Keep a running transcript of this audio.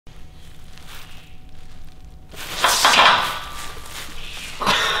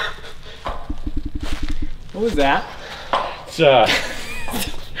What was that? That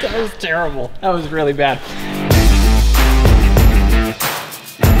was terrible. That was really bad.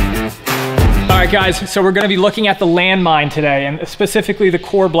 All right, guys, so we're gonna be looking at the Landmine today, and specifically the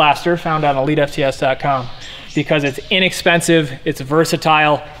core blaster found on elitefts.com, because it's inexpensive, it's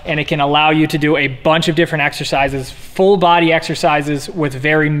versatile, and it can allow you to do a bunch of different exercises, full body exercises with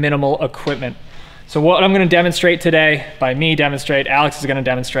very minimal equipment. So what I'm gonna demonstrate today, Alex is gonna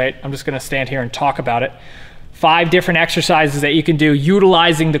demonstrate, I'm just gonna stand here and talk about it. 5 different exercises that you can do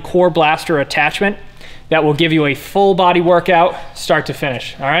utilizing the core blaster attachment that will give you a full body workout, start to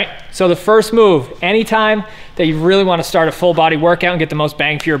finish, all right? So the first move, anytime that you really wanna start a full body workout and get the most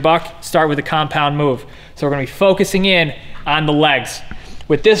bang for your buck, start with a compound move. So we're gonna be focusing in on the legs.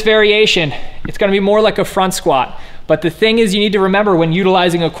 With this variation, it's gonna be more like a front squat. But the thing is, you need to remember when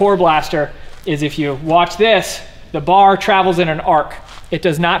utilizing a core blaster is if you watch this, the bar travels in an arc. It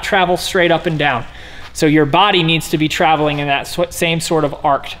does not travel straight up and down. So your body needs to be traveling in that same sort of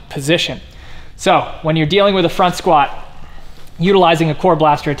arced position. So when you're dealing with a front squat, utilizing a core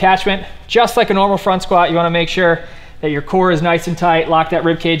blaster attachment, just like a normal front squat, you wanna make sure that your core is nice and tight, lock that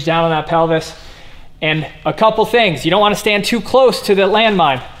rib cage down on that pelvis. And a couple things, you don't wanna stand too close to the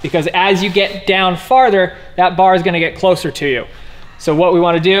Landmine, because as you get down farther, that bar is gonna get closer to you. So what we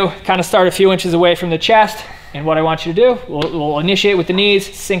wanna do, kind of start a few inches away from the chest, and what I want you to do, we'll initiate with the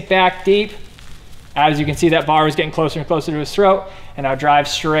knees, sink back deep. As you can see, that bar is getting closer and closer to his throat, and now drive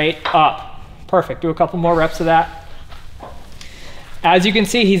straight up. Perfect, do a couple more reps of that. As you can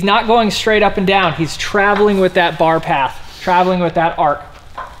see, he's not going straight up and down, he's traveling with that bar path, traveling with that arc.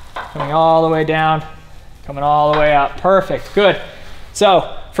 Coming all the way down, coming all the way up, perfect, good.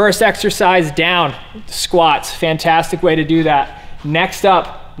 So, first exercise down, squats, fantastic way to do that. Next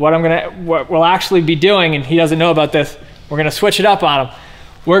up, what we'll actually be doing, and he doesn't know about this, we're gonna switch it up on him.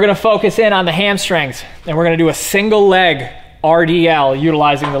 We're gonna focus in on the hamstrings, and we're gonna do a single leg RDL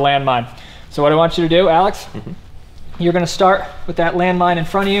utilizing the Landmine. So what I want you to do, Alex, you're gonna start with that Landmine in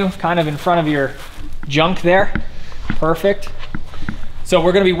front of you, kind of in front of your junk there. Perfect. So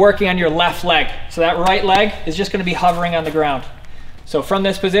we're gonna be working on your left leg. So that right leg is just gonna be hovering on the ground. So from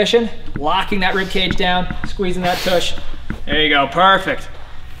this position, locking that rib cage down, squeezing that tush. There you go, perfect.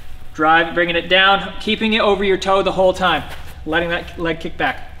 Drive, bringing it down, keeping it over your toe the whole time. Letting that leg kick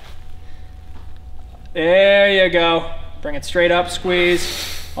back. There you go. Bring it straight up,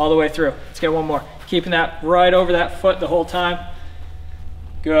 squeeze, all the way through. Let's get one more. Keeping that right over that foot the whole time.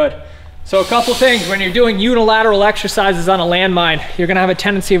 Good. So a couple things, when you're doing unilateral exercises on a Landmine, you're gonna have a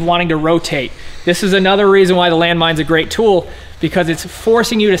tendency of wanting to rotate. This is another reason why the Landmine's a great tool, because it's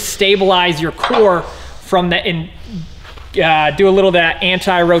forcing you to stabilize your core from the, do a little of that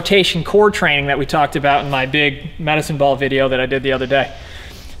anti-rotation core training that we talked about in my big medicine ball video that I did the other day.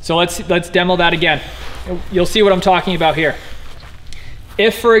 So let's demo that again. You'll see what I'm talking about here.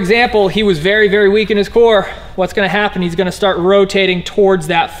 If, for example, he was very, very weak in his core, what's gonna happen? He's gonna start rotating towards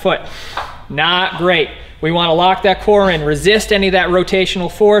that foot. Not great. We wanna lock that core in, resist any of that rotational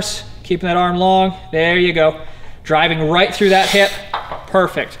force, keeping that arm long. There you go. Driving right through that hip.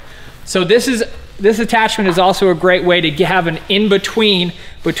 Perfect. So this attachment is also a great way to have an in-between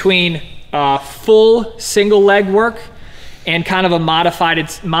between full single leg work and kind of a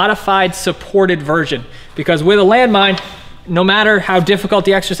modified supported version. Because with a Landmine, no matter how difficult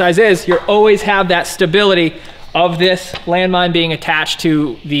the exercise is, you always have that stability of this Landmine being attached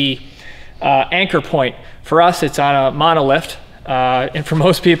to the anchor point. For us, it's on a monolift, and for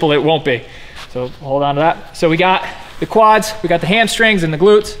most people, it won't be. So hold on to that. So we got the quads, we got the hamstrings and the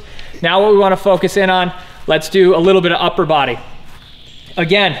glutes. Now what we want to focus in on, let's do a little bit of upper body.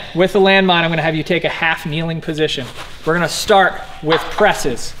 Again, with the Landmine, I'm going to have you take a half kneeling position. We're going to start with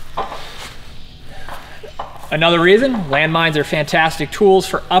presses. Another reason, Landmines are fantastic tools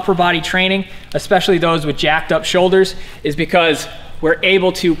for upper body training, especially those with jacked up shoulders, is because we're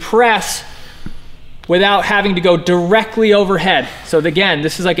able to press without having to go directly overhead. So again,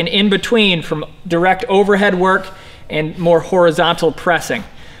 this is like an in-between from direct overhead work and more horizontal pressing.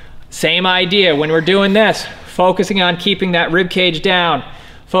 Same idea when we're doing this, focusing on keeping that rib cage down,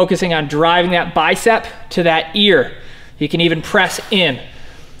 focusing on driving that bicep to that ear. You can even press in.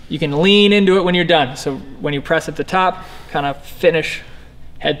 You can lean into it when you're done. So when you press at the top, kind of finish,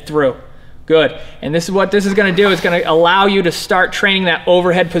 head through. Good. And this is what this is going to do. It's going to allow you to start training that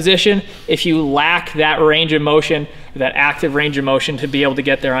overhead position if you lack that range of motion, that active range of motion to be able to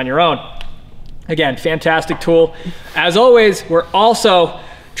get there on your own. Again, fantastic tool. As always, we're also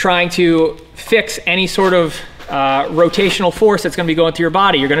trying to fix any sort of rotational force that's going to be going through your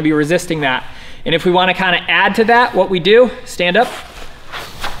body. You're going to be resisting that. And if we want to kind of add to that, what we do, stand up.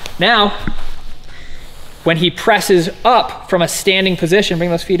 Now, when he presses up from a standing position, bring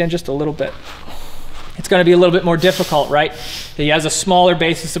those feet in just a little bit. It's gonna be a little bit more difficult, right? He has a smaller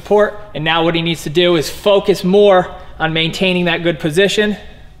base of support, and now what he needs to do is focus more on maintaining that good position,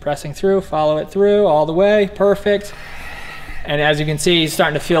 pressing through, follow it through all the way, perfect. And as you can see, he's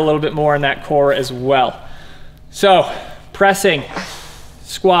starting to feel a little bit more in that core as well. So, pressing,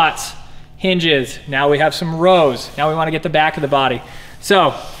 squats, hinges. Now we have some rows. Now we wanna get the back of the body.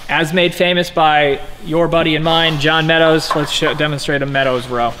 So, as made famous by your buddy and mine, John Meadows, let's demonstrate a Meadows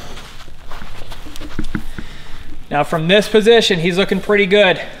Row. Now from this position, he's looking pretty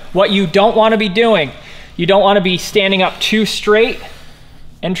good. What you don't wanna be doing, you don't wanna be standing up too straight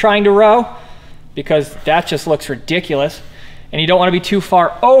and trying to row, because that just looks ridiculous. And you don't wanna be too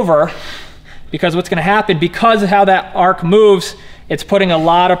far over, because what's gonna happen, because of how that arc moves, it's putting a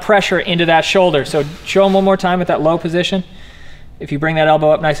lot of pressure into that shoulder. So show him one more time at that low position. If you bring that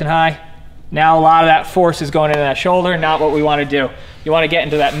elbow up nice and high, now a lot of that force is going into that shoulder, not what we wanna do. You wanna get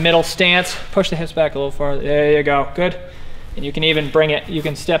into that middle stance, push the hips back a little farther, there you go, good. And you can even bring it, you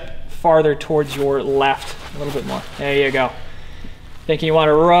can step farther towards your left, a little bit more, there you go. Thinking you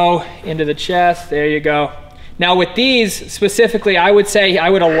wanna row into the chest, there you go. Now with these specifically, I would say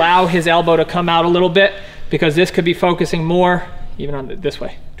I would allow his elbow to come out a little bit, because this could be focusing more, even on this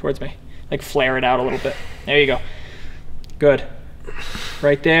way, towards me. Like flare it out a little bit, there you go, good.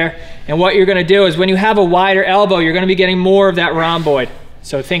 Right there. And what you're gonna do is when you have a wider elbow, you're gonna be getting more of that rhomboid.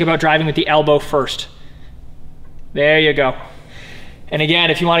 So think about driving with the elbow first. There you go. And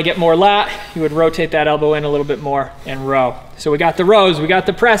again, if you wanna get more lat, you would rotate that elbow in a little bit more and row. So we got the rows, we got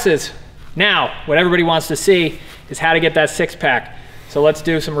the presses. Now, what everybody wants to see is how to get that six pack. So let's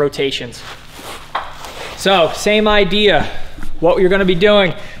do some rotations. So same idea. What you're gonna be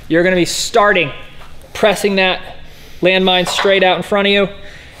doing, you're gonna be starting, pressing that landmine straight out in front of you.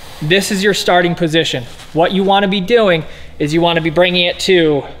 This is your starting position. What you wanna be doing is you wanna be bringing it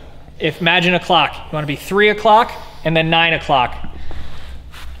to, imagine a clock. You wanna be 3 o'clock and then 9 o'clock.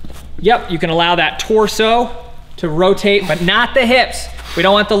 Yep, you can allow that torso to rotate, but not the hips. We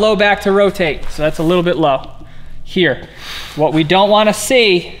don't want the low back to rotate, so that's a little bit low. Here, what we don't wanna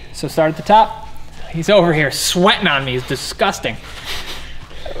see, so start at the top. He's over here sweating on me, it's disgusting.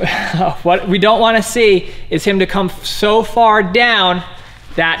 What we don't want to see is him to come so far down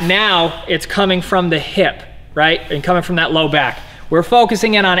that now it's coming from the hip, right? And coming from that low back. We're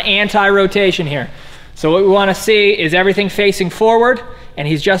focusing in on anti-rotation here. So what we want to see is everything facing forward, and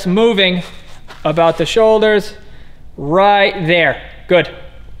he's just moving about the shoulders right there. Good.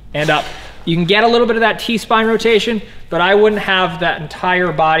 And up. You can get a little bit of that T-spine rotation, but I wouldn't have that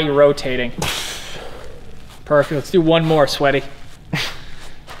entire body rotating. Perfect. Let's do one more, sweaty.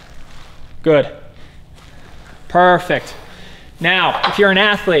 Good. Perfect. Now, if you're an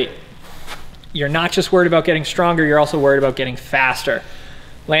athlete, you're not just worried about getting stronger, you're also worried about getting faster.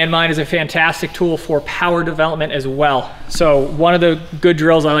 Landmine is a fantastic tool for power development as well. So one of the good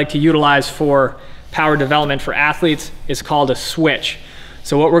drills I like to utilize for power development for athletes is called a switch.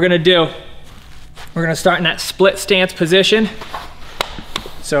 So what we're gonna do, we're gonna start in that split stance position.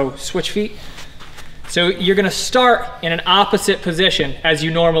 So switch feet. So you're gonna start in an opposite position as you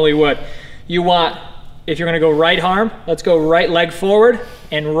normally would. You want, if you're gonna go right arm, let's go right leg forward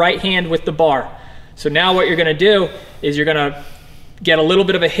and right hand with the bar. So now what you're gonna do is you're gonna get a little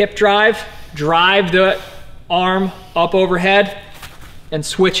bit of a hip drive, drive the arm up overhead, and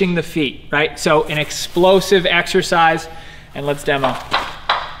switching the feet, right? So an explosive exercise, and let's demo.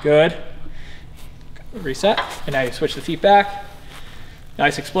 Good. Reset, and now you switch the feet back.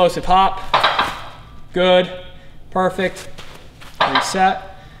 Nice explosive hop. Good, perfect. Reset.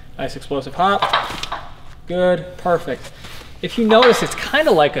 Nice explosive hop. Good, perfect. If you notice, it's kind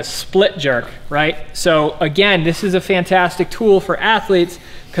of like a split jerk, right? So again, this is a fantastic tool for athletes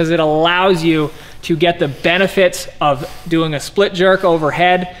because it allows you to get the benefits of doing a split jerk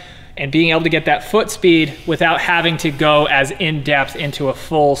overhead and being able to get that foot speed without having to go as in-depth into a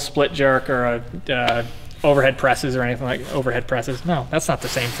full split jerk or a overhead presses or anything like overhead presses. No, that's not the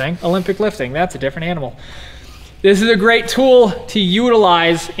same thing. Olympic lifting, that's a different animal. This is a great tool to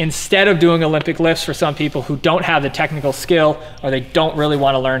utilize instead of doing Olympic lifts for some people who don't have the technical skill or they don't really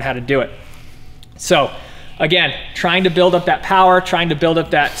want to learn how to do it. So again, trying to build up that power, trying to build up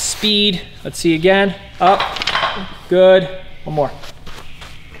that speed. Let's see again, up, good, one more.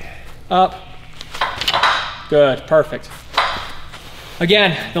 Up, good, perfect.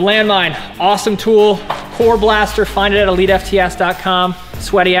 Again, the Landmine, awesome tool, core blaster, find it at elitefts.com.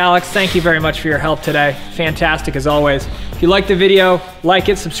 Sweaty Alex, thank you very much for your help today. Fantastic as always. If you liked the video, like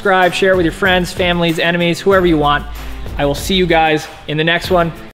it, subscribe, share it with your friends, families, enemies, whoever you want. I will see you guys in the next one.